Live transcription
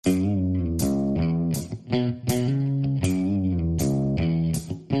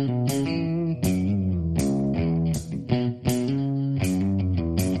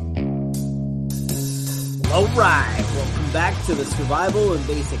to the Survival and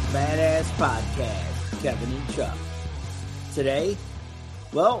Basic Badass Podcast, Kevin and Chuck. Today,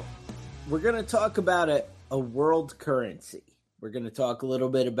 well, we're going to talk about a world currency. We're going to talk a little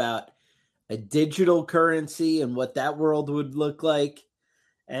bit about a digital currency and what that world would look like,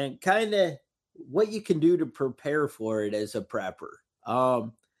 and kind of what you can do to prepare for it as a prepper.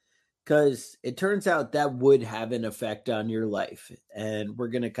 Because it turns out that would have an effect on your life, and we're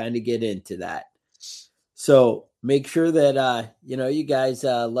going to kind of get into that. So make sure that, you guys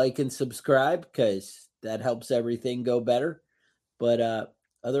like and subscribe, because that helps everything go better. But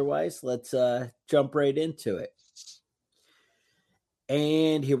otherwise, let's jump right into it.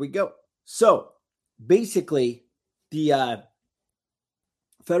 And here we go. So basically, the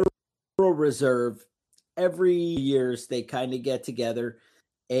Federal Reserve, every years they kind of get together,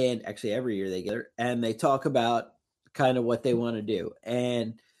 and actually every year they get together, and they talk about kind of what they want to do.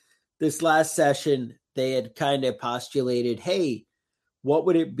 And this last session, they had kind of postulated, hey, what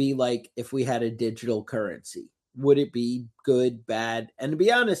would it be like if we had a digital currency? Would it be good, bad? And to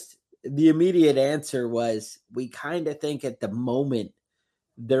be honest, the immediate answer was, we kind of think at the moment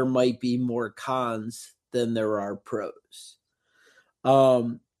there might be more cons than there are pros.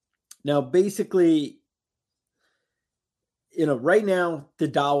 Now, basically, right now, the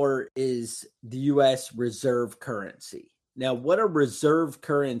dollar is the U.S. reserve currency. Now, what a reserve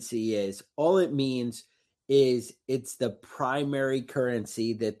currency is, all it means is it's the primary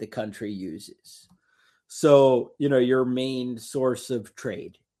currency that the country uses. So, your main source of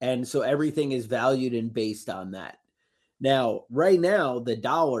trade. And so everything is valued and based on that. Now, right now, the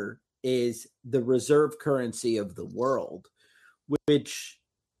dollar is the reserve currency of the world, which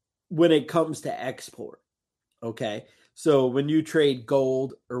when it comes to export, okay? So when you trade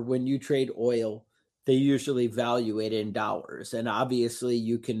gold or when you trade oil, they usually value it in dollars. And obviously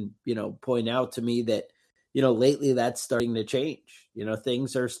you can, point out to me that, lately that's starting to change.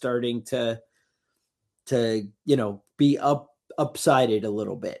 Things are starting to be upsided a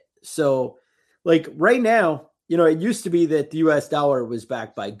little bit. So like right now, it used to be that the US dollar was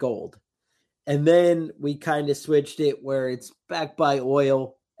backed by gold. And then we kind of switched it where it's backed by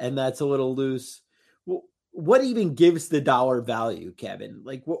oil, and that's a little loose. What even gives the dollar value, Kevin?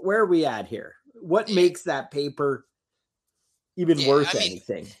 Like, where are we at here? What makes that paper even worth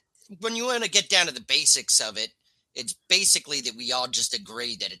anything? When you want to get down to the basics of it, it's basically that we all just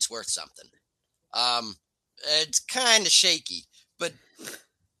agree that it's worth something. It's kind of shaky, but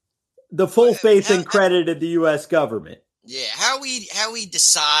the full faith and credit of the U.S. government. Yeah, how we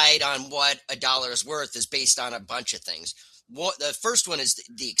decide on what a dollar is worth is based on a bunch of things. The first one is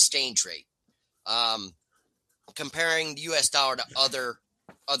the exchange rate. Comparing the U.S. dollar to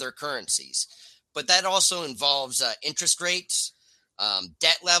other currencies, but that also involves interest rates,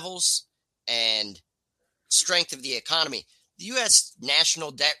 debt levels, and strength of the economy. The U.S.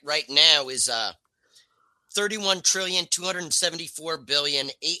 national debt right now is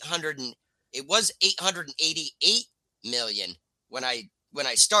 $31,274,800,000,000. It was $888 million when I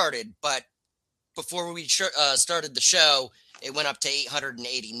started, but before we started the show, it went up to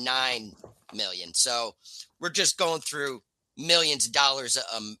 $889 million. So we're just going through millions of dollars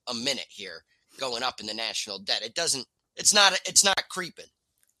a minute here, going up in the national debt. It's not creeping,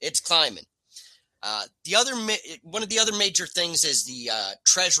 it's climbing. One of the other major things is the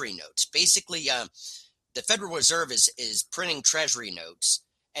treasury notes. Basically, the Federal Reserve is printing treasury notes,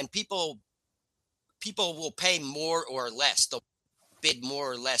 and people will pay more or less. They'll bid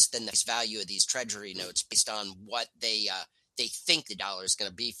more or less than the value of these treasury notes based on what they think the dollar is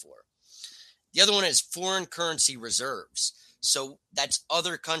going to be for. The other one is foreign currency reserves. So that's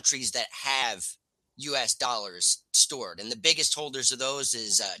other countries that have U.S. dollars stored. And the biggest holders of those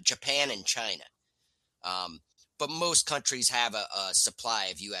is Japan and China. But most countries have a supply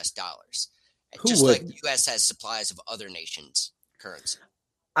of U.S. dollars. Like the U.S. has supplies of other nations' currency.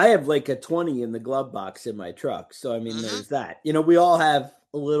 I have like a 20 in the glove box in my truck. So, there's that. We all have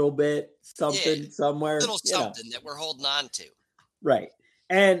a little bit, something somewhere. A little something that we're holding on to. Right.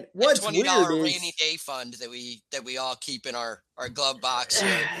 And what's $20 weird is rainy day fund that we all keep in our glove box or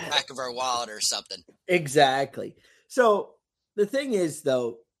back of our wallet or something. Exactly. So the thing is,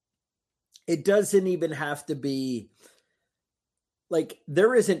 though, it doesn't even have to be like,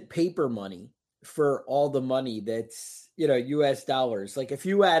 there isn't paper money for all the money that's, U.S. dollars. Like if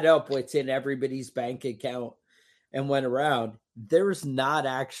you add up what's in everybody's bank account and went around, there's not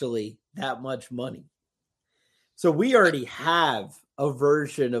actually that much money. So we already have a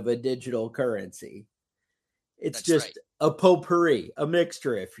version of a digital currency. It's just a potpourri, a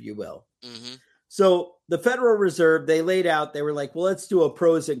mixture, if you will. Mm-hmm. So the Federal Reserve, they laid out, they were like, well, let's do a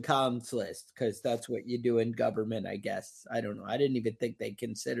pros and cons list because that's what you do in government, I guess. I don't know. I didn't even think they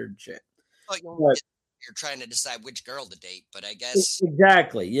considered shit. Oh, But you're trying to decide which girl to date, but I guess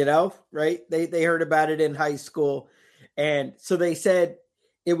exactly, right? They heard about it in high school. And so they said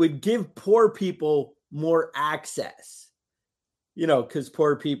it would give poor people more access, because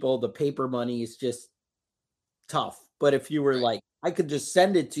poor people, the paper money is just tough. But if you were right. like, I could just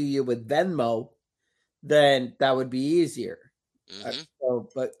send it to you with Venmo, then that would be easier. Mm-hmm.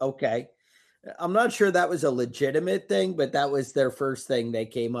 But okay. I'm not sure that was a legitimate thing, but that was their first thing they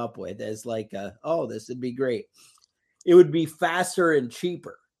came up with as like, oh, this would be great. It would be faster and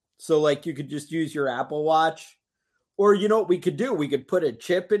cheaper. So like you could just use your Apple Watch, or you know what we could do? We could put a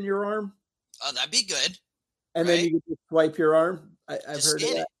chip in your arm, Oh, that'd be good, and then right? you could just swipe your arm. I've Just heard of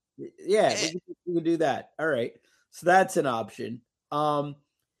scan that. it. Yeah, Yeah. we could do that. All right. So that's an option.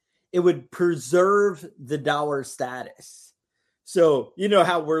 It would preserve the dollar status. So, you know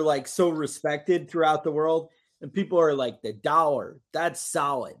how we're like so respected throughout the world, and people are like, the dollar, that's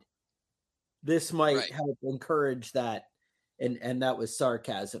solid. This might Right. help encourage that. And that was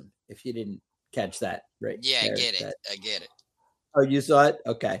sarcasm, if you didn't catch that right Yeah, I there. get it. That I get it. Oh, you saw it?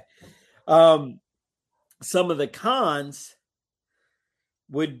 Okay. Um, some of the cons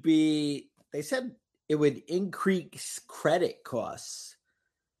would be, they said it would increase credit costs.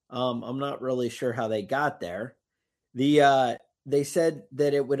 I'm not really sure how they got there. They said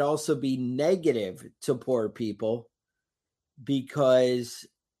that it would also be negative to poor people because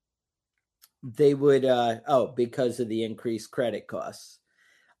they would because of the increased credit costs.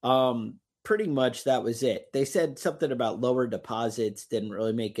 Pretty much that was it. They said something about lower deposits, didn't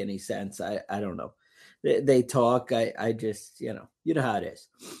really make any sense. I don't know. They talk. I just, you know how it is.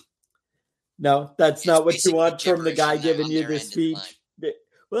 No, that's It's not what you basically want from the gibberish guy giving on you their the end of the line. speech.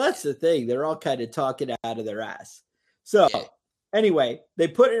 Well, that's Yeah. the thing. They're all kind of talking out of their ass. So Yeah. anyway, they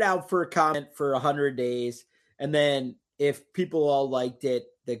put it out for a comment for 100 days. And then if people all liked it,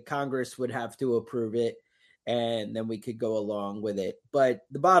 the Congress would have to approve it. And then we could go along with it. But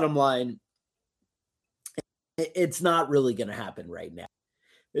the bottom line, it's not really going to happen right now.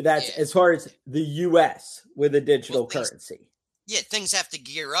 That's Yeah. as far as the US with a Well, digital currency. things have to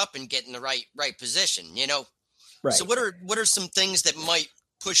gear up and get in the right position, So Right. what are some things that might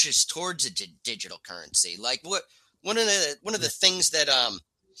push us towards a digital currency? Like what one of the things that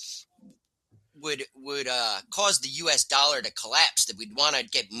would cause the US dollar to collapse, that we'd want to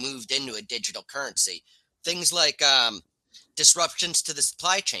get moved into a digital currency. Things like disruptions to the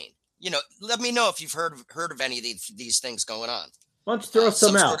supply chain. Let me know if you've heard of any of these things going on. Why don't you throw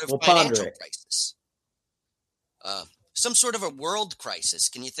some Some sort out? of We'll ponder financial it. crisis. Some sort of a world crisis.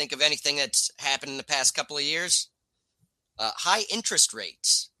 Can you think of anything that's happened in the past couple of years? High interest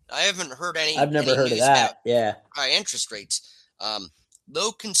rates. I haven't heard I've never any heard of news about that. Yeah. high interest rates.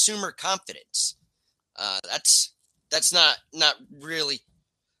 Low consumer confidence. That's not really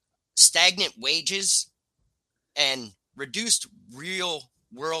stagnant wages and reduced real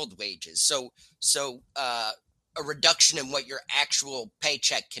world wages. So a reduction in what your actual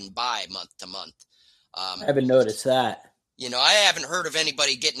paycheck can buy month to month. I haven't noticed that. I haven't heard of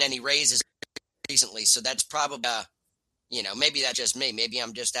anybody getting any raises recently, so that's probably maybe that's just me. Maybe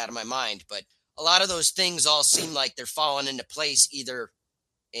I'm just out of my mind, but a lot of those things all seem like they're falling into place either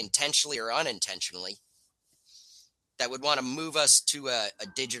intentionally or unintentionally that would want to move us to a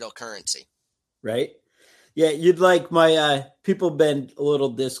digital currency. Right. Yeah, you'd like my people been a little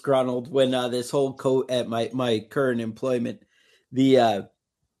disgruntled when this whole at my current employment, the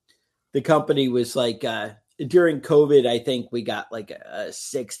the company was like during COVID, I think we got like a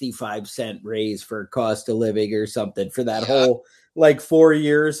 65-cent raise for cost of living or something for that Yeah, whole like 4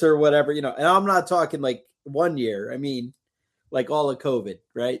 years or whatever, and I'm not talking like 1 year. I mean like all of COVID,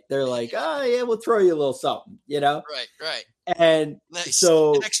 right? They're like, yeah, oh yeah, we'll throw you a little something. right. And Nice, an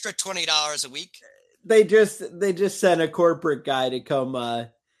so extra $20 a week. they just sent a corporate guy to come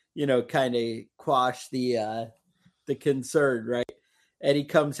kind of quash the concern, right? And he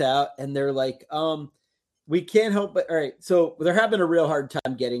comes out and they're like, we can't help but all right. So they're having a real hard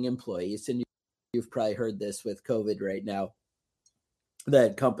time getting employees. And you've probably heard this with COVID right now,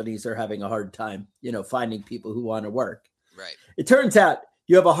 that companies are having a hard time, finding people who want to work. Right, It turns out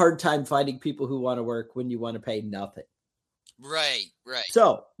you have a hard time finding people who want to work when you want to pay nothing. right.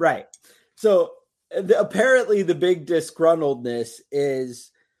 So, right. So apparently the big disgruntledness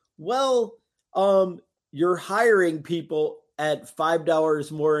is, well, you're hiring people at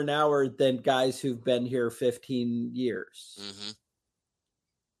 $5 more an hour than guys who've been here 15 years. Mm-hmm.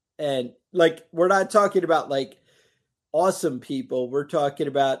 And like, we're not talking about like awesome people. We're talking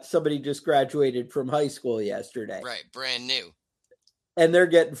about somebody just graduated from high school yesterday. Right. Brand new. And they're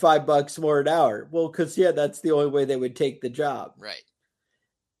getting $5 more an hour. Well, because, that's the only way they would take the job. Right.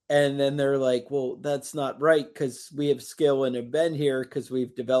 And then they're like, well, that's not right because we have skill and have been here because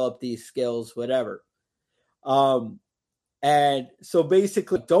we've developed these skills, whatever. And so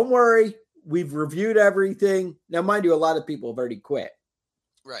basically, don't worry. We've reviewed everything. Now, mind you, a lot of people have already quit.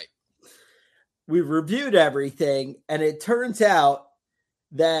 Right. We've reviewed everything. And it turns out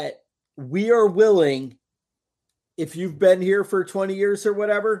that we are willing, if you've been here for 20 years or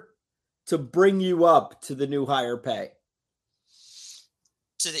whatever, to bring you up to the new higher pay.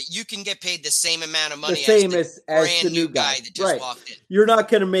 So that you can get paid the same amount of money the same as the brand new guy that just walked in. You're not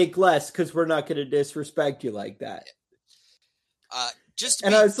going to make less because we're not going to disrespect you like that. Just to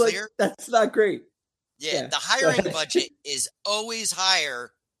and be I was clear, like, that's not great. Yeah, the hiring budget is always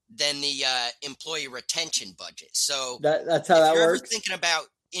higher than the employee retention budget. So that's how that works. If you're ever thinking about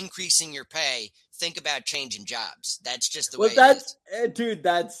increasing your pay, think about changing jobs. That's just the way it is. Dude,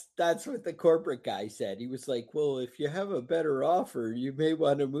 that's what the corporate guy said. He was like, well, if you have a better offer, you may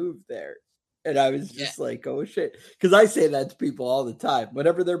want to move there. And I was just like, oh, shit. Because I say that to people all the time.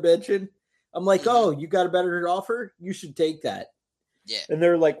 Whenever they're bitching, I'm like, oh, you got a better offer? You should take that. Yeah. And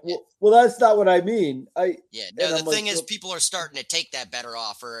they're like, well, that's not what I mean. The thing is, people are starting to take that better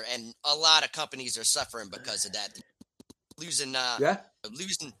offer, and a lot of companies are suffering because of that. Losing,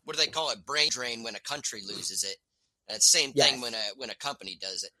 what do they call it? Brain drain when a country loses it. That's the same thing when a company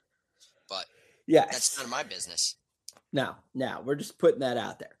does it. But that's none of my business. No, we're just putting that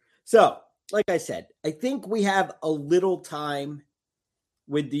out there. So, like I said, I think we have a little time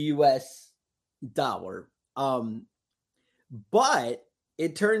with the U.S. dollar. But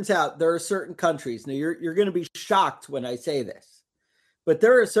it turns out there are certain countries. Now, you're going to be shocked when I say this, but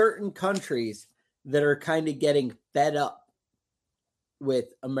there are certain countries that are kind of getting fed up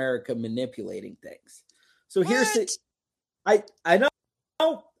with America manipulating things. So here's I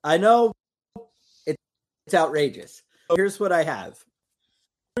know it's outrageous. So here's what I have.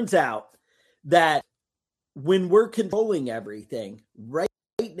 Turns out that when we're controlling everything right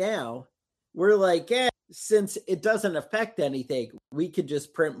now, we're like, since it doesn't affect anything, we could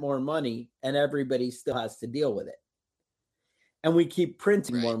just print more money and everybody still has to deal with it. And we keep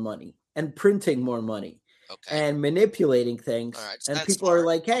printing more money and printing more money and manipulating things. So and people smart. Are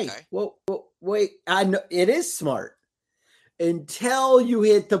like, hey, well, wait, I know it is smart until you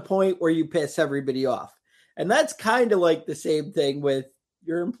hit the point where you piss everybody off. And that's kind of like the same thing with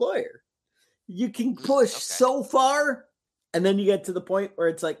your employer. You can push so far and then you get to the point where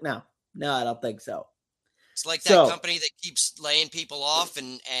it's like, no, I don't think so. It's like that company that keeps laying people off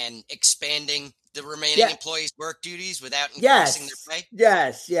and expanding the remaining employees' work duties without increasing their pay?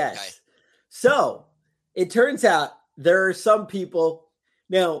 Yes. Okay. So it turns out there are some people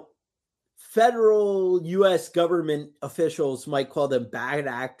now, federal U.S. government officials might call them bad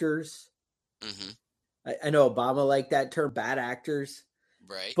actors. Mm-hmm. I know Obama liked that term, bad actors.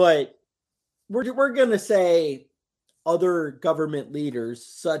 Right. But we're going to say other government leaders,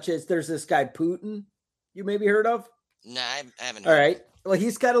 such as there's this guy Putin you maybe heard of? No, I haven't. All right. Well,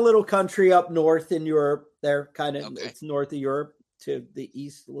 he's got a little country up north in Europe. They're kind of, it's north of Europe to the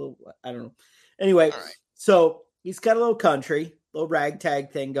east a little, I don't know. Anyway, so he's got a little country, little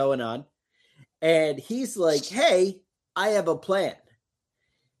ragtag thing going on. And he's like, hey, I have a plan.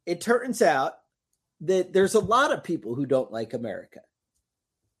 It turns out that there's a lot of people who don't like America.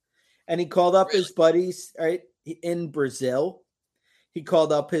 And he called up his buddies, right, in Brazil. He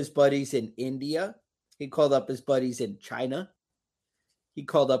called up his buddies in India. He called up his buddies in China. He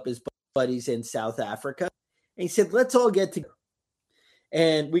called up his buddies in South Africa. And he said, let's all get together.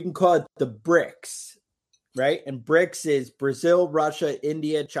 And we can call it the BRICS, right? And BRICS is Brazil, Russia,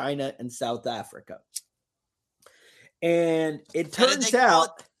 India, China, and South Africa. And it turns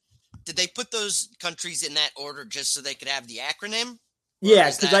out... Did they put those countries in that order just so they could have the acronym?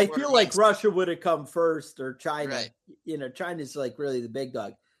 Yeah, because I feel like Russia would have come first or China. Right. You know, China's like really the big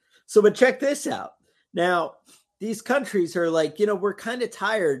dog. So, but check this out. Now, these countries are like, you know, we're kind of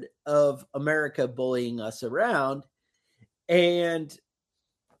tired of America bullying us around. And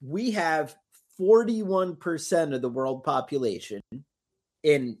we have 41% of the world population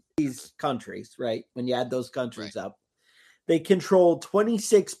in these countries, right? When you add those countries up, they control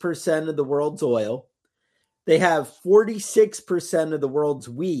 26% of the world's oil. They have 46% of the world's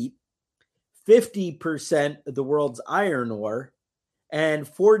wheat, 50% of the world's iron ore, and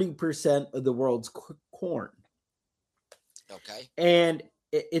 40% of the world's corn. Okay. And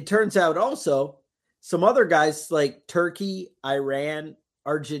it turns out also some other guys like Turkey, Iran,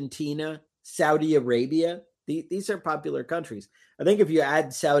 Argentina, Saudi Arabia, These are popular countries. I think if you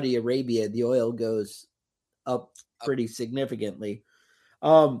add Saudi Arabia, the oil goes up pretty significantly.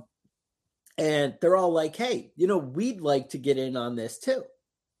 And they're all like, hey, we'd like to get in on this too.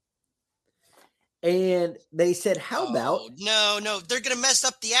 And they said, how about? No, they're going to mess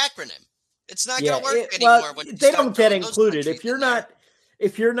up the acronym. It's not going to work anymore. Well, they don't get included. If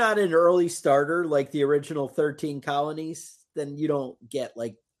you're not an early starter like the original 13 colonies, then you don't get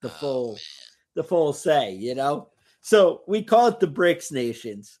like the full say, So we call it the BRICS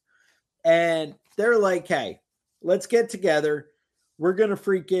nations. And they're like, hey, let's get together. We're going to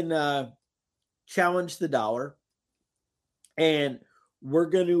freaking challenge the dollar. And we're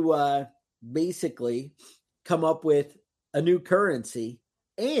going to basically come up with a new currency.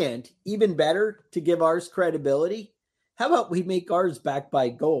 And even better, to give ours credibility, how about we make ours backed by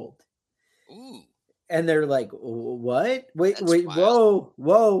gold? Ooh. And they're like, what? Wait,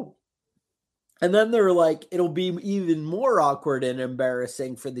 whoa. And then they're like, it'll be even more awkward and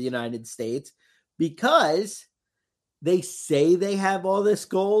embarrassing for the United States because they say they have all this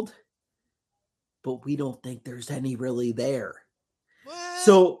gold, but we don't think there's any really there. What?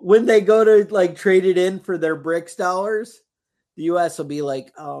 So when they go to like trade it in for their BRICS dollars, the U.S. will be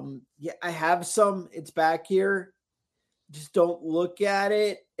like, yeah, I have some. It's back here. Just don't look at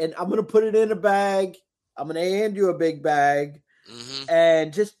it. And I'm going to put it in a bag. I'm going to hand you a big bag. Mm-hmm.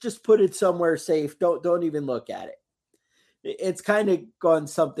 And just put it somewhere safe. Don't even look at it. It's kind of gone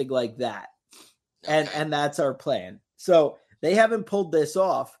something like that. Okay. And that's our plan. So they haven't pulled this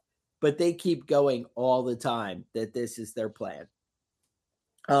off, but they keep going all the time that this is their plan.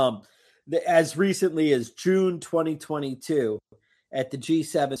 As recently as June 2022 at the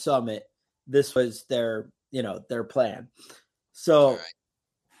G7 summit, this was their plan. So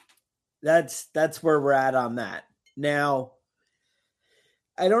that's where we're at on that. Now,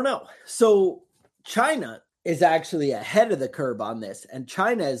 I don't know. So China is actually ahead of the curve on this. And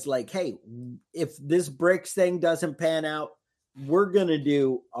China is like, hey, if this BRICS thing doesn't pan out, we're going to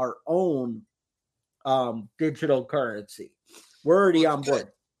do our own digital currency. We're already on board.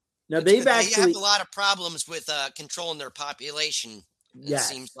 Now, they have a lot of problems with controlling their population. It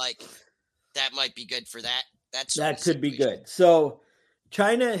seems like that might be good for that. That could be good. So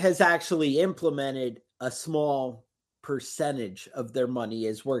China has actually implemented a small percentage of their money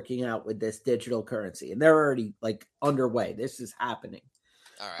is working out with this digital currency, and they're already like underway. This is happening.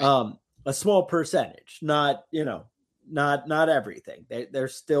 All right. A small percentage, not everything. They're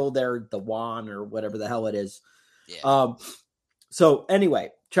still the yuan or whatever the hell it is. Yeah. So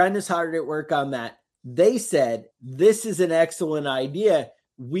anyway, China's hard at work on that. They said, this is an excellent idea.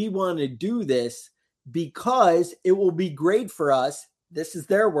 We want to do this because it will be great for us. This is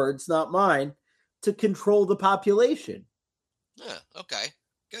their words, not mine, to control the population. Yeah, okay,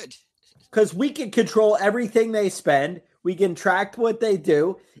 good. Because we can control everything they spend. We can track what they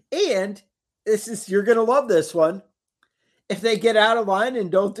do. And you're going to love this one. If they get out of line and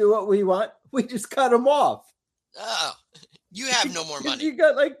don't do what we want, we just cut them off. Oh, you have no more money. You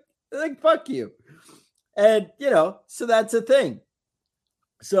got like fuck you. And, so that's a thing.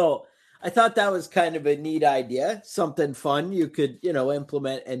 So I thought that was kind of a neat idea, something fun you could,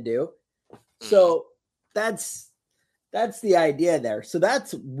 implement and do. So that's the idea there. So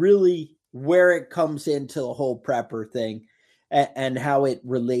that's really where it comes into the whole prepper thing and how it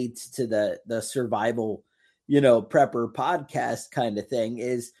relates to the survival, prepper podcast kind of thing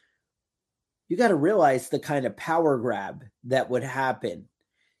is you got to realize the kind of power grab that would happen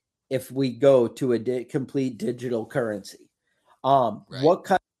if we go to a complete digital currency. Right. What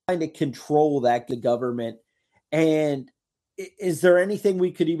kind of control that the government, and is there anything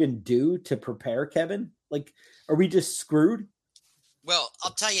we could even do to prepare, Kevin? Like, are we just screwed? Well,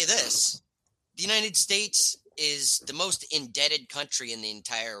 I'll tell you this. The United States is the most indebted country in the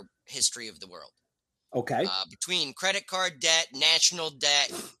entire history of the world. Okay. Between credit card debt, national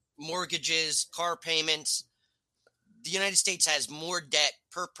debt, mortgages, car payments, the United States has more debt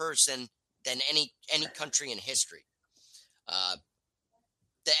per person than any country in history.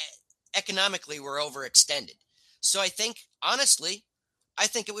 Economically, we're overextended. So I think, honestly,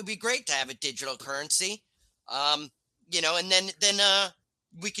 it would be great to have a digital currency, and then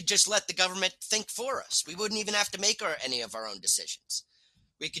we could just let the government think for us. We wouldn't even have to make any of our own decisions.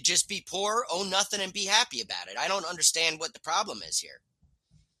 We could just be poor, own nothing, and be happy about it. I don't understand what the problem is here.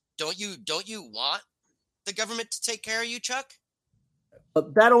 Don't you want the government to take care of you, Chuck?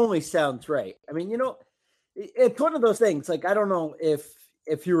 That only sounds right. I mean, it's one of those things. Like, I don't know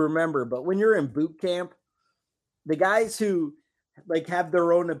if you remember, but when you're in boot camp, the guys who like have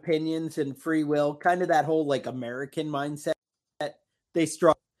their own opinions and free will, kind of that whole like American mindset, they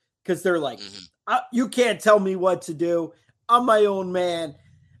struggle because they're like, You can't tell me what to do. I'm my own man.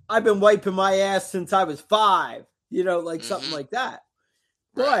 I've been wiping my ass since I was 5, like something like that.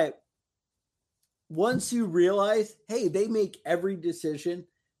 Right. But once you realize, hey, they make every decision.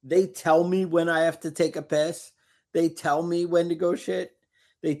 They tell me when I have to take a piss. They tell me when to go shit.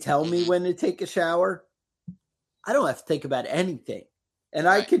 They tell me when to take a shower. I don't have to think about anything. And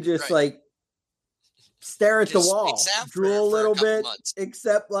I could just like stare at the wall, drool a little bit,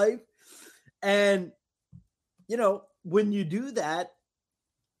 accept life. And, when you do that,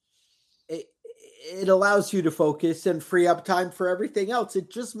 it allows you to focus and free up time for everything else.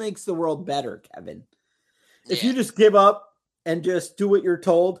 It just makes the world better, Kevin. If you just give up and just do what you're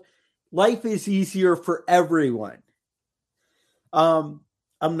told, life is easier for everyone. I'm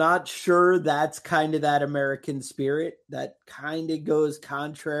not sure that's kind of that American spirit that kind of goes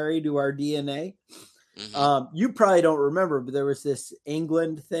contrary to our DNA. You probably don't remember, but there was this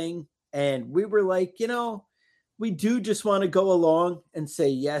England thing, and we were like, we do just want to go along and say,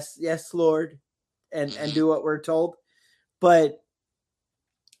 yes, Lord, and do what we're told. But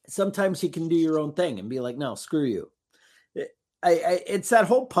sometimes you can do your own thing and be like, no, screw you. It's that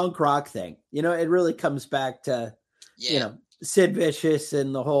whole punk rock thing. It really comes back to, Sid Vicious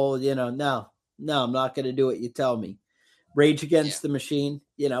and the whole, no, I'm not going to do what you tell me. Rage Against the Machine,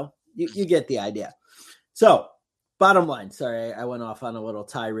 you get the idea. So bottom line, sorry, I went off on a little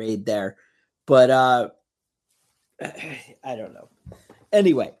tirade there, but I don't know.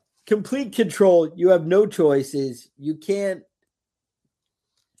 Anyway, complete control. You have no choices. You can't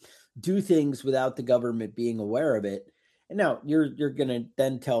do things without the government being aware of it. And now you're going to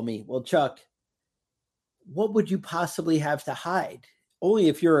then tell me, well, Chuck, what would you possibly have to hide? Only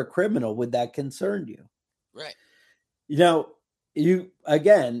if you're a criminal would that concern you. Right.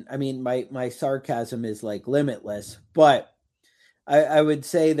 My sarcasm is like limitless, but I would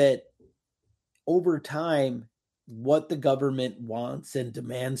say that over time, what the government wants and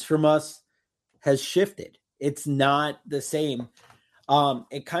demands from us has shifted. It's not the same.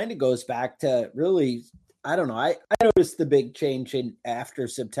 It kind of goes back to really, I don't know. I noticed the big change after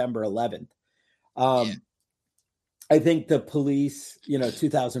September 11th. I think the police,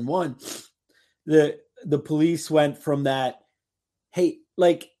 2001, the police went from that. Hey,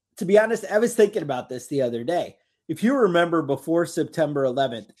 like, to be honest, I was thinking about this the other day. If you remember before September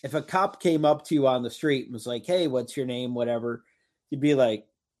 11th, if a cop came up to you on the street and was like, hey, what's your name? Whatever, you'd be like,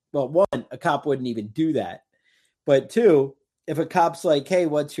 well, one, a cop wouldn't even do that. But two, if a cop's like, hey,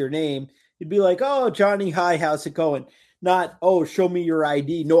 what's your name? You'd be like, oh, Johnny, hi, how's it going? Not, oh, show me your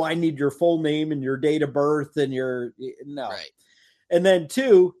ID. No, I need your full name and your date of birth and no. Right. And then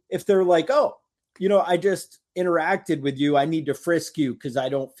two, if they're like, oh, I just interacted with you, I need to frisk you because I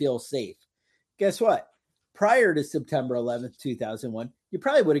don't feel safe. Guess what? Prior to September 11th, 2001, you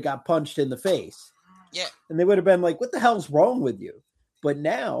probably would have got punched in the face. Yeah. And they would have been like, what the hell's wrong with you? But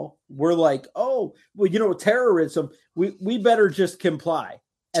now we're like, oh, well, terrorism, we better just comply.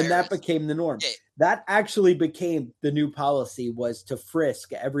 And that became the norm. Yeah. That actually became the new policy, was to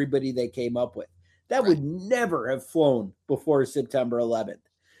frisk everybody they came up with. That would never have flown before September 11th.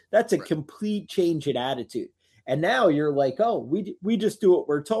 That's a complete change in attitude. And now you're like, oh, we just do what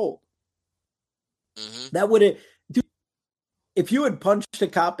we're told. That would have, if you had punched a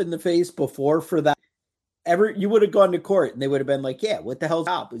cop in the face before for that, you would have gone to court and they would have been like, yeah, what the hell's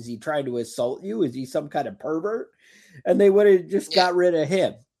cop? Was he trying to assault you? Is he some kind of pervert? And they would have just got rid of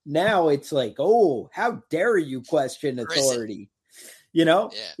him. Now it's like, oh, how dare you question authority?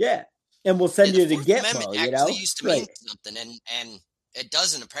 Yeah. And we'll send you to Gitmo, actually used to mean something, and it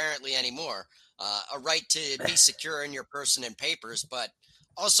doesn't apparently anymore. A right to be secure in your person and papers, but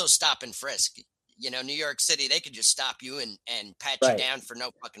also stop and frisk. New York City, they could just stop you and pat you down for no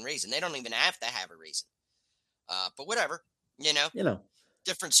fucking reason. They don't even have to have a reason. But whatever,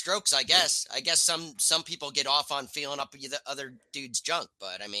 different strokes, I guess. I guess some people get off on feeling up with the other dude's junk,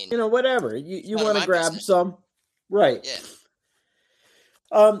 but I mean, whatever. You want to grab business. Some, right?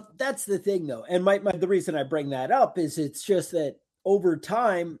 Yeah. That's the thing, though, and the reason I bring that up is it's just that over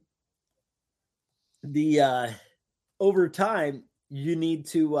time, you need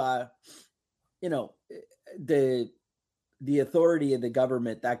to, the authority of the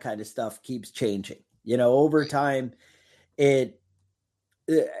government, that kind of stuff keeps changing. Over time, they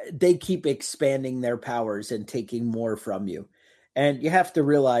keep expanding their powers and taking more from you. And you have to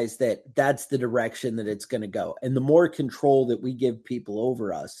realize that that's the direction that it's going to go. And the more control that we give people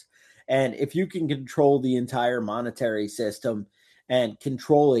over us, and if you can control the entire monetary system and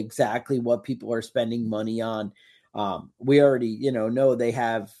control exactly what people are spending money on, we already, know they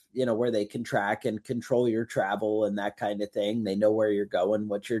have, where they can track and control your travel and that kind of thing. They know where you're going,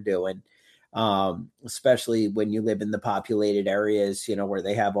 what you're doing. especially when you live in the populated areas, where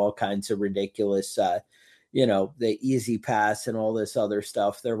they have all kinds of ridiculous, the Easy Pass and all this other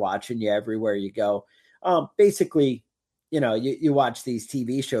stuff. They're watching you everywhere you go. Basically, you watch these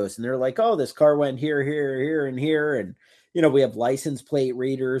TV shows and they're like, oh, this car went here, here, here, and here. And, we have license plate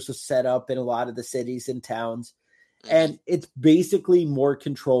readers set up in a lot of the cities and towns. And it's basically more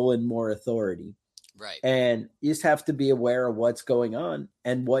control and more authority. Right. And you just have to be aware of what's going on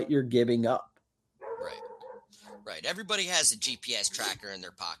and what you're giving up. Right. Everybody has a GPS tracker in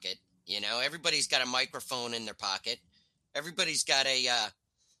their pocket. Everybody's got a microphone in their pocket. Everybody's got a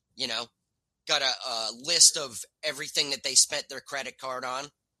list of everything that they spent their credit card on,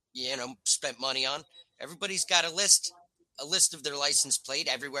 spent money on. Everybody's got a list of their license plate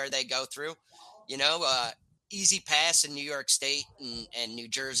everywhere they go through. Easy Pass in New York State and New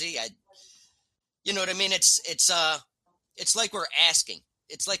Jersey. You know what I mean? It's like we're asking.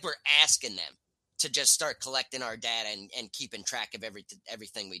 It's like we're asking them to just start collecting our data and keeping track of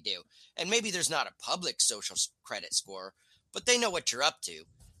everything we do. And maybe there's not a public social credit score, but they know what you're up to.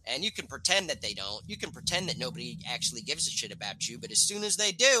 And you can pretend that they don't. You can pretend that nobody actually gives a shit about you. But as soon as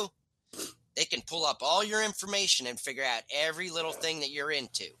they do, they can pull up all your information and figure out every little thing that you're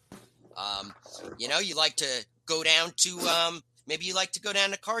into. You like to go down to maybe you like to go down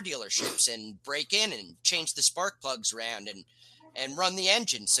to car dealerships and break in and change the spark plugs around and run the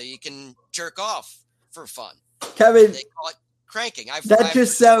engine so you can jerk off for fun. Kevin, they call it cranking. That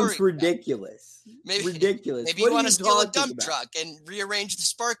just sounds ridiculous. Ridiculous. Maybe you want to steal a dump truck and rearrange the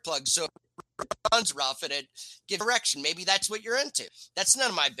spark plug so it runs rough and it gives direction. Maybe that's what you're into. That's none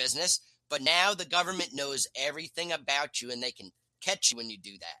of my business. But now the government knows everything about you and they can catch you when you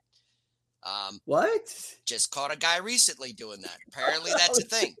do that. What? Just caught a guy recently doing that. Apparently that's a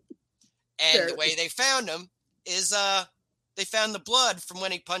thing. And the way they found him is they found the blood from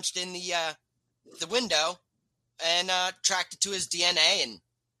when he punched in the window and tracked it to his DNA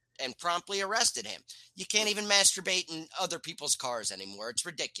and promptly arrested him. You can't even masturbate in other people's cars anymore. It's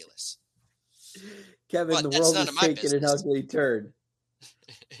ridiculous. Kevin, the world is taking an ugly turn.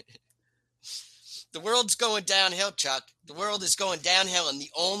 The world's going downhill, Chuck. The world is going downhill, and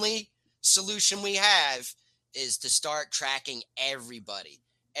the only solution we have is to start tracking everybody,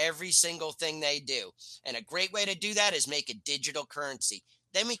 every single thing they do. And a great way to do that is make a digital currency.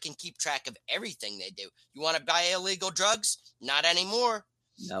 Then we can keep track of everything they do. You want to buy illegal drugs? Not anymore.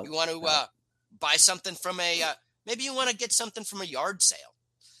 No. You want to buy something from maybe you want to get something from a yard sale.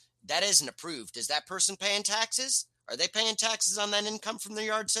 That isn't approved. Is that person paying taxes? Are they paying taxes on that income from the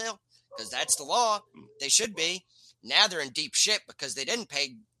yard sale? Because that's the law. They should be. Now they're in deep shit because they didn't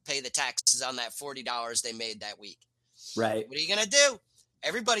pay the taxes on that $40 they made that week. Right. What are you going to do?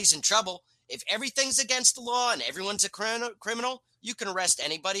 Everybody's in trouble. If everything's against the law and everyone's a criminal, you can arrest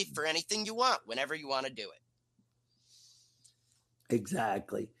anybody for anything you want whenever you want to do it.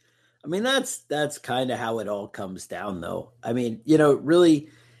 Exactly. I mean, that's kind of how it all comes down, though. I mean, really,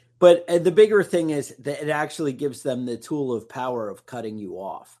 but the bigger thing is that it actually gives them the tool of power of cutting you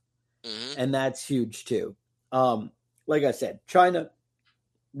off. Mm-hmm. And that's huge too. Like I said, China's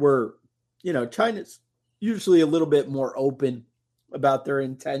usually a little bit more open about their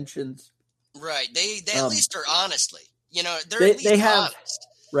intentions. Right. They at least are honestly, they have honest.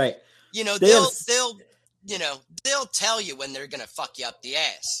 Right. They'll tell you when they're going to fuck you up the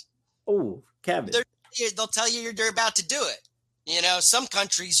ass. Oh, Kevin. They'll tell you they're about to do it. Some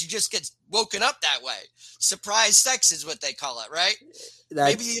countries you just get woken up that way. Surprise sex is what they call it, right?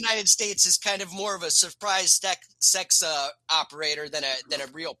 Maybe the United States is kind of more of a surprise sex operator than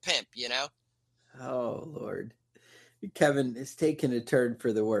a real pimp, Oh, Lord. Kevin is taking a turn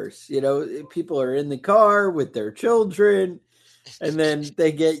for the worse. People are in the car with their children, and then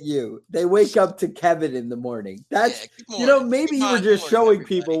they get you. They wake up to Kevin in the morning. That's, maybe you were just showing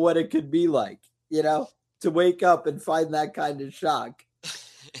people what it could be like, to wake up and find that kind of shock.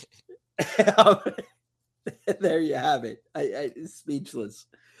 There you have it. I speechless.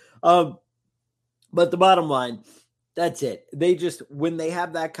 But the bottom line, that's it. They just, when they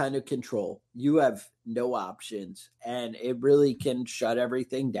have that kind of control, you have no options, and it really can shut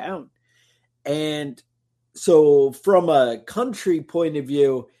everything down. And so from a country point of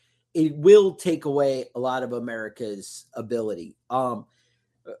view, it will take away a lot of America's ability.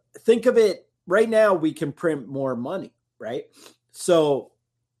 Think of it right now, we can print more money, right? So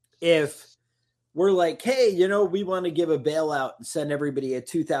if we're like, hey, we want to give a bailout and send everybody a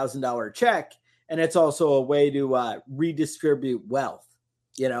 $2,000 check, and it's also a way to redistribute wealth,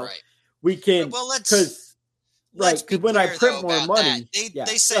 right. We can, because when I print more money,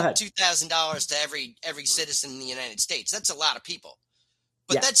 they send $2,000 to every citizen in the United States. That's a lot of people.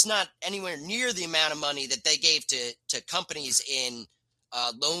 But Yeah. that's not anywhere near the amount of money that they gave to companies in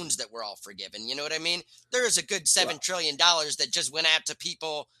loans that were all forgiven. You know what I mean? There is a good $7 trillion that just went out to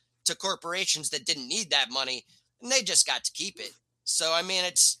people, to corporations that didn't need that money, and they just got to keep it. So I mean,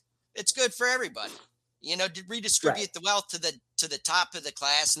 it's good for everybody. You know, to redistribute the wealth to the top of the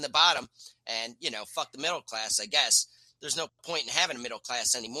class and the bottom, and fuck the middle class. I guess there's no point in having a middle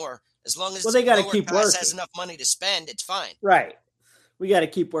class anymore. As long as They got to lower keep class working. has enough money to spend, it's fine. Right. We got to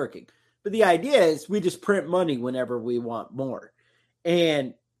keep working. But the idea is we just print money whenever we want more.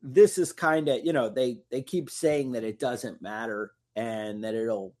 And this is kind of, they keep saying that it doesn't matter and that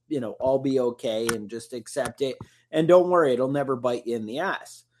it'll, all be okay and just accept it. And don't worry, it'll never bite you in the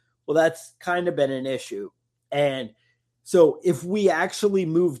ass. Well, that's kind of been an issue. And so if we actually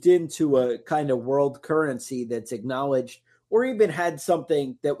moved into a kind of world currency that's acknowledged, or even had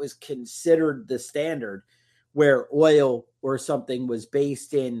something that was considered the standard, where oil or something was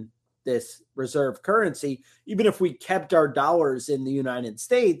based in this reserve currency, even if we kept our dollars in the United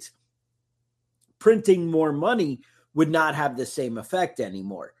States, printing more money would not have the same effect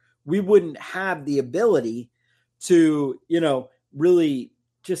anymore. We wouldn't have the ability to, really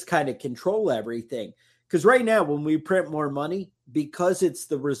just kind of control everything. Because right now, when we print more money, because it's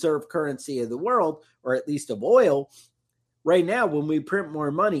the reserve currency of the world, or at least of oil, right now, when we print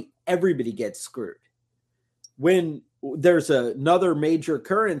more money, everybody gets screwed. When there's another major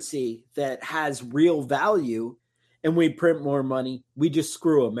currency that has real value and we print more money, we just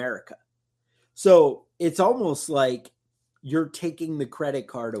screw America. So it's almost like you're taking the credit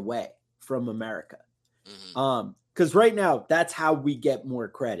card away from America. Because right now, that's how we get more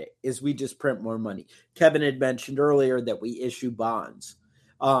credit, is we just print more money. Kevin had mentioned earlier that we issue bonds.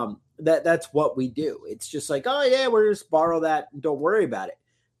 That's what we do. It's just like, oh yeah, we're just borrow that and don't worry about it.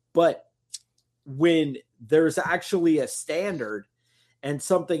 But when there's actually a standard and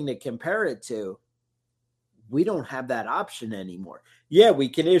something to compare it to, we don't have that option anymore. Yeah, we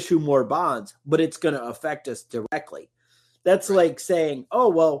can issue more bonds, but it's going to affect us directly. That's like saying, oh,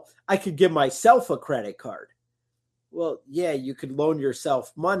 well, I could give myself a credit card. Well, yeah, you could loan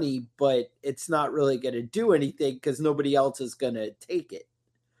yourself money, but it's not really going to do anything because nobody else is going to take it.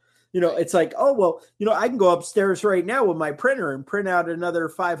 It's like, oh, well, I can go upstairs right now with my printer and print out another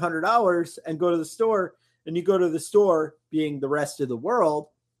 $500 and go to the store. And you go to the store, being the rest of the world,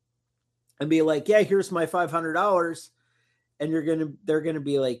 and be like, yeah, here's my $500. And they're going to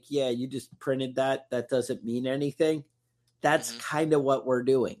be like, yeah, you just printed that. That doesn't mean anything. That's kind of what we're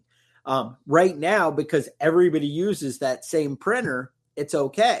doing right now, because everybody uses that same printer. It's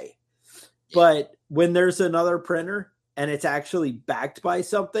okay. But when there's another printer and it's actually backed by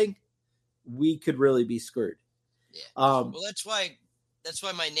something, we could really be screwed. Yeah. Well, that's why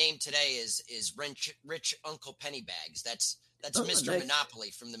my name today is Rich Uncle Pennybags. That's Mr. Nice. Monopoly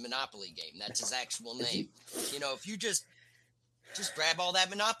from the Monopoly game. That's his actual name. If you just grab all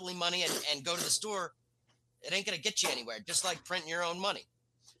that Monopoly money and go to the store, it ain't going to get you anywhere. Just like printing your own money.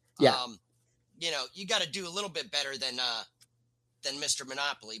 Yeah. You got to do a little bit better than Mr.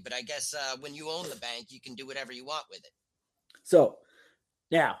 Monopoly. But I guess when you own the bank, you can do whatever you want with it. So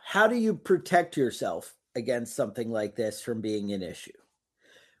now, how do you protect yourself against something like this from being an issue?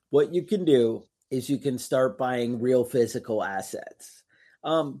 What you can do is you can start buying real physical assets.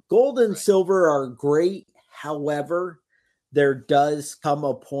 Gold and silver are great. However, there does come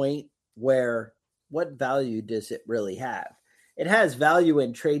a point where what value does it really have? It has value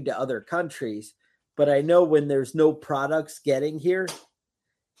in trade to other countries, but I know when there's no products getting here,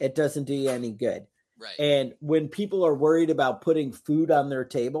 it doesn't do you any good. Right. And when people are worried about putting food on their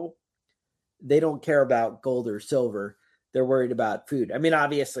table, they don't care about gold or silver. They're worried about food. I mean,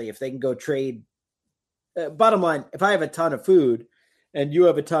 obviously, if they can go trade, bottom line, if I have a ton of food and you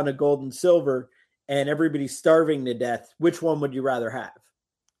have a ton of gold and silver and everybody's starving to death, which one would you rather have?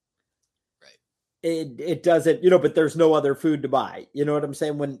 Right. It doesn't, but there's no other food to buy. You know what I'm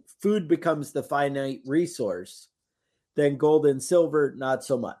saying? When food becomes the finite resource, then gold and silver, not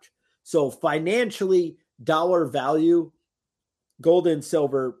so much. So financially, dollar value, gold and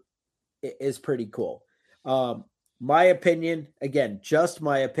silver is pretty cool. My opinion, again, just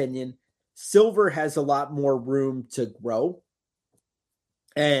my opinion, silver has a lot more room to grow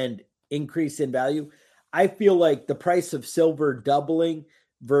and increase in value. I feel like the price of silver doubling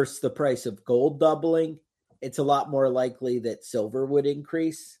versus the price of gold doubling, it's a lot more likely that silver would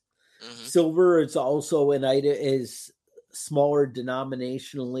increase. Silver is also an item, is smaller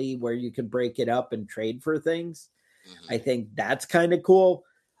denominationally, where you can break it up and trade for things. I think that's kind of cool.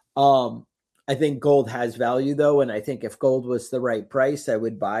 I think gold has value though, and I think if gold was the right price, I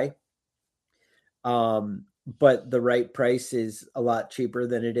would buy. but the right price is a lot cheaper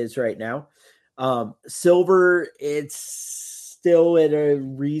than it is right now. Silver, it's still at a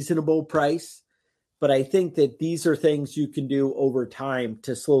reasonable price, but I think that these are things you can do over time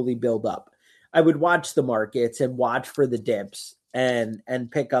to slowly build up. I would watch the markets and watch for the dips and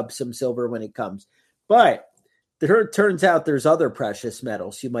pick up some silver when it comes. But there turns out there's other precious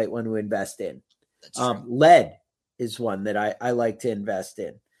metals you might want to invest in. That's true. Lead is one that I like to invest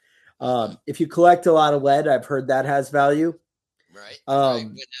in. If you collect a lot of lead, I've heard that has value. Right. Right.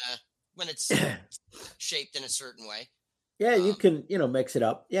 When it's shaped in a certain way. Yeah, you can, mix it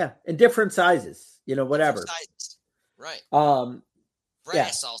up. Yeah. In different sizes, whatever. Sizes. Right.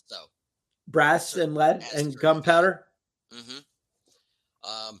 Brass also. Brass and lead and gunpowder. Mm-hmm.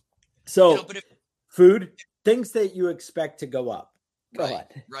 But food, things that you expect to go up. Go right, on.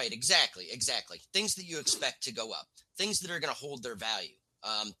 Right. Exactly. Things that you expect to go up. Things that are going to hold their value.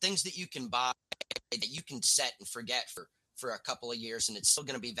 Things that you can buy that you can set and forget for a couple of years, and it's still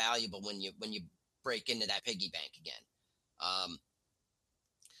going to be valuable when you break into that piggy bank again.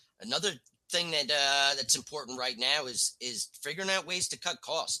 Another thing that's important right now is figuring out ways to cut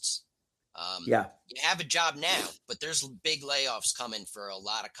costs. You have a job now, but there's big layoffs coming for a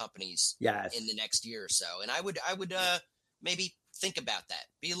lot of companies in the next year or so, and I would maybe think about that.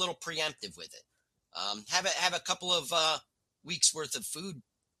 Be a little preemptive with it. Have a couple of weeks worth of food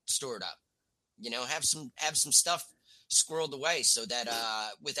stored up. Have some stuff squirreled away so that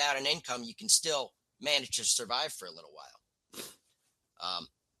without an income you can still manage to survive for a little while.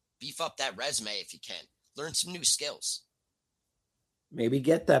 Beef up that resume if you can. Learn some new skills. Maybe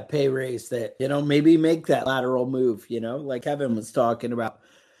get that pay raise that, maybe make that lateral move, like Kevin was talking about.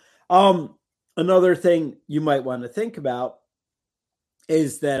 Another thing you might want to think about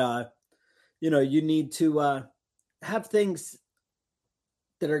is that, you need to have things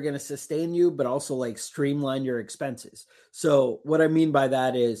that are going to sustain you, but also like streamline your expenses. So what I mean by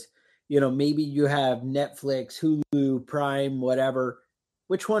that is, maybe you have Netflix, Hulu, Prime, whatever.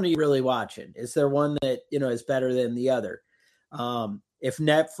 Which one are you really watching? Is there one that, is better than the other? If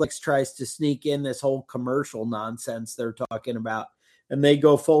Netflix tries to sneak in this whole commercial nonsense they're talking about and they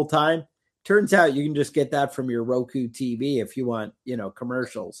go full time, turns out you can just get that from your Roku TV if you want,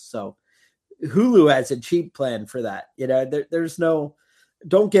 commercials. So Hulu has a cheap plan for that. There's no,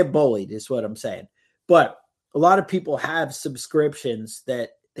 don't get bullied is what I'm saying. But a lot of people have subscriptions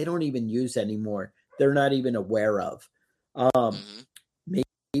that they don't even use anymore. They're not even aware of.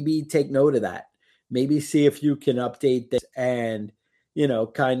 Maybe take note of that. Maybe see if you can update this and,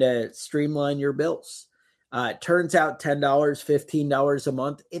 kind of streamline your bills. It turns out $10, $15 a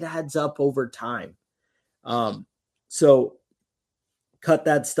month, it adds up over time. So cut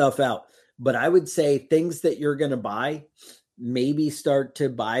that stuff out. But I would say things that you're going to buy, maybe start to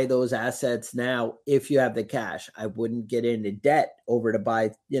buy those assets now if you have the cash. I wouldn't get into debt over to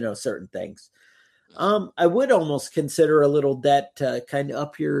buy, certain things. I would almost consider a little debt to kind of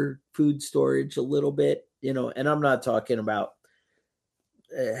up your food storage a little bit, and I'm not talking about,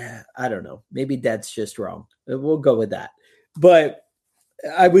 I don't know, maybe debt's just wrong. We'll go with that. But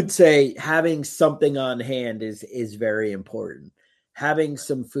I would say having something on hand is very important. Having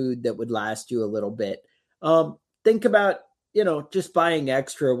some food that would last you a little bit. Think about, just buying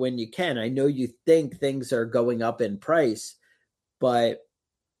extra when you can. I know you think things are going up in price, but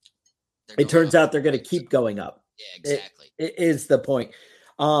it turns out they're going to keep going up. Yeah, exactly. It is the point.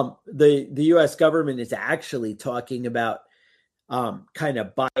 The U.S. government is actually talking about kind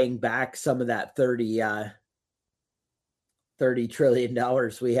of buying back some of that $30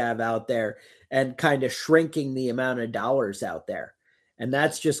 trillion we have out there and kind of shrinking the amount of dollars out there. And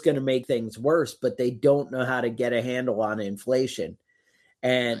that's just going to make things worse, but they don't know how to get a handle on inflation.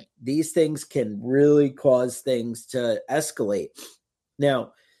 And these things can really cause things to escalate.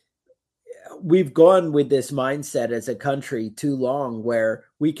 Now, we've gone with this mindset as a country too long where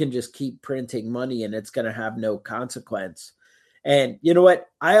we can just keep printing money and it's going to have no consequence. And you know what?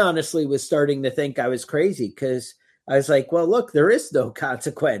 I honestly was starting to think I was crazy because I was like, well, look, there is no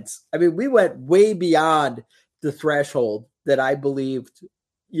consequence. I mean, we went way beyond the threshold that I believed,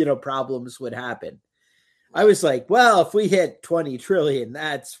 problems would happen. I was like, well, if we hit 20 trillion,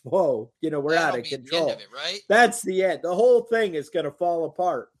 that's, whoa, we're out of control. The end of it, right? That's the end. The whole thing is going to fall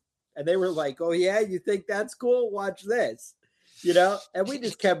apart. And they were like, oh, yeah, you think that's cool? Watch this, and we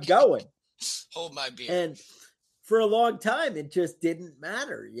just kept going. Hold my beer. And for a long time, it just didn't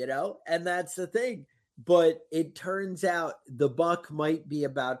matter, and that's the thing. But it turns out the buck might be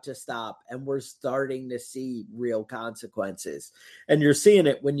about to stop and we're starting to see real consequences. And you're seeing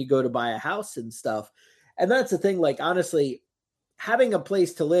it when you go to buy a house and stuff. And that's the thing, like, honestly, having a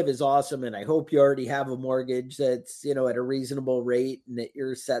place to live is awesome. And I hope you already have a mortgage that's, at a reasonable rate and that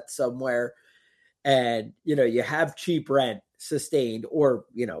you're set somewhere and, you have cheap rent sustained, or,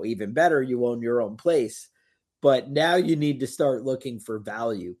 even better, you own your own place. But now you need to start looking for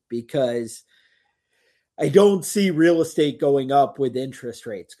value, because I don't see real estate going up with interest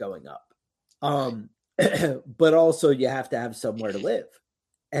rates going up. But also you have to have somewhere to live,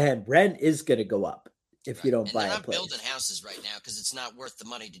 and rent is going to go up if you don't buy a place. They're not building houses right now because it's not worth the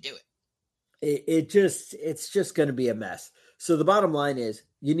money to do it. It's just going to be a mess. So the bottom line is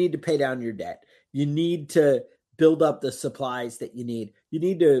you need to pay down your debt. You need to build up the supplies that you need. You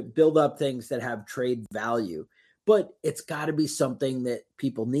need to build up things that have trade value, but it's got to be something that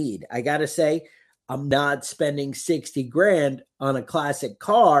people need. I got to say, I'm not spending $60,000 on a classic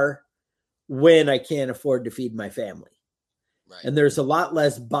car when I can't afford to feed my family. Right. And there's a lot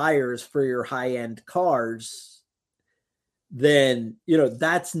less buyers for your high-end cars then,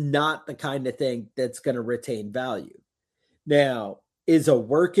 that's not the kind of thing that's going to retain value. Now, is a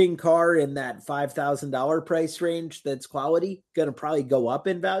working car in that $5,000 price range that's quality going to probably go up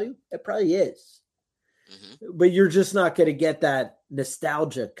in value? It probably is. Mm-hmm. But you're just not going to get that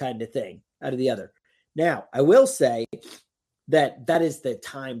nostalgia kind of thing out of the other. Now, I will say that is the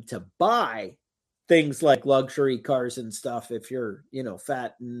time to buy things like luxury cars and stuff if you're,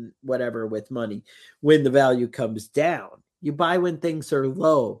 fat and whatever with money. When the value comes down, you buy when things are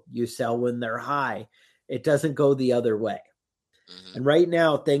low, you sell when they're high. It doesn't go the other way. Mm-hmm. And right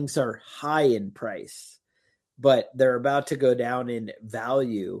now things are high in price, but they're about to go down in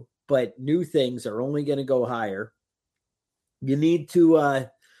value, but new things are only going to go higher. You need to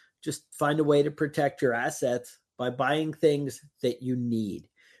just find a way to protect your assets by buying things that you need.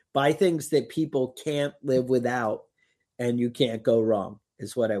 Buy things that people can't live without, and you can't go wrong,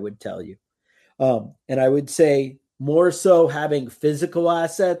 is what I would tell you. And I would say more so having physical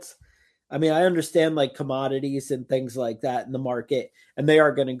assets. I mean, I understand like commodities and things like that in the market, and they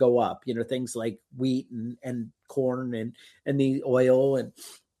are going to go up, things like wheat and corn and the oil, and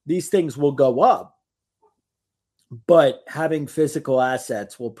these things will go up. But having physical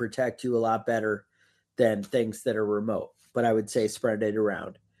assets will protect you a lot better than things that are remote. But I would say spread it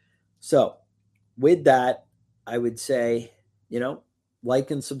around. So with that, I would say,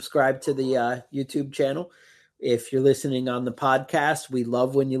 like and subscribe to the YouTube channel. If you're listening on the podcast, we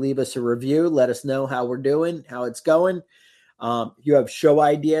love when you leave us a review. Let us know how we're doing, how it's going. You have show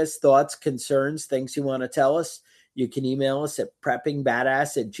ideas, thoughts, concerns, things you want to tell us, you can email us at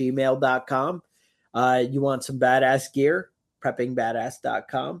preppingbadass@gmail.com. You want some badass gear,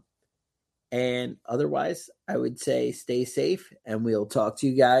 preppingbadass.com. And otherwise, I would say stay safe, and we'll talk to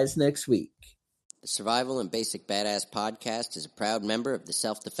you guys next week. The Survival and Basic Badass Podcast is a proud member of the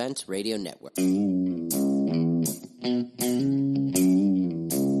Self-Defense Radio Network.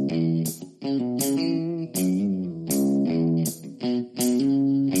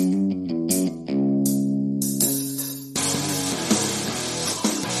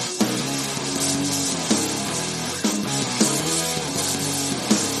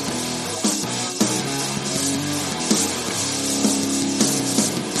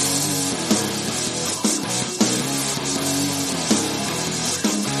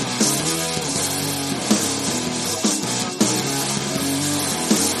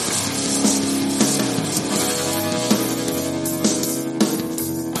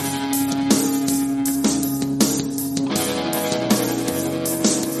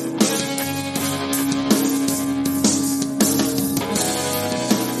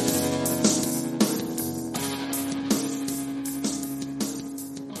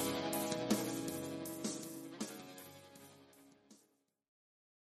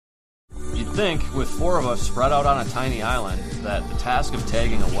 Think, with four of us spread out on a tiny island, that the task of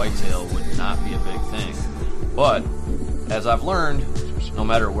tagging a whitetail would not be a big thing. But, as I've learned, no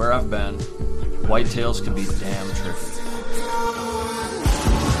matter where I've been, whitetails can be damn tricky.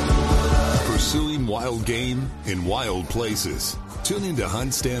 Pursuing wild game in wild places. Tune in to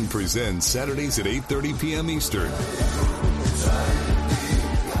Hunt Stand Presents Saturdays at 8:30 p.m. Eastern.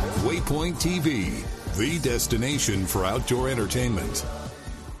 Waypoint TV, the destination for outdoor entertainment.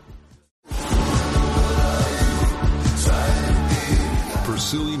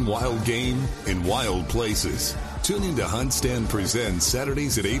 Pursuing wild game in wild places. Tune in to Hunt Stand Presents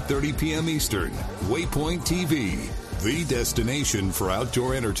Saturdays at 8:30 p.m. Eastern. Waypoint TV, the destination for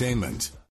outdoor entertainment.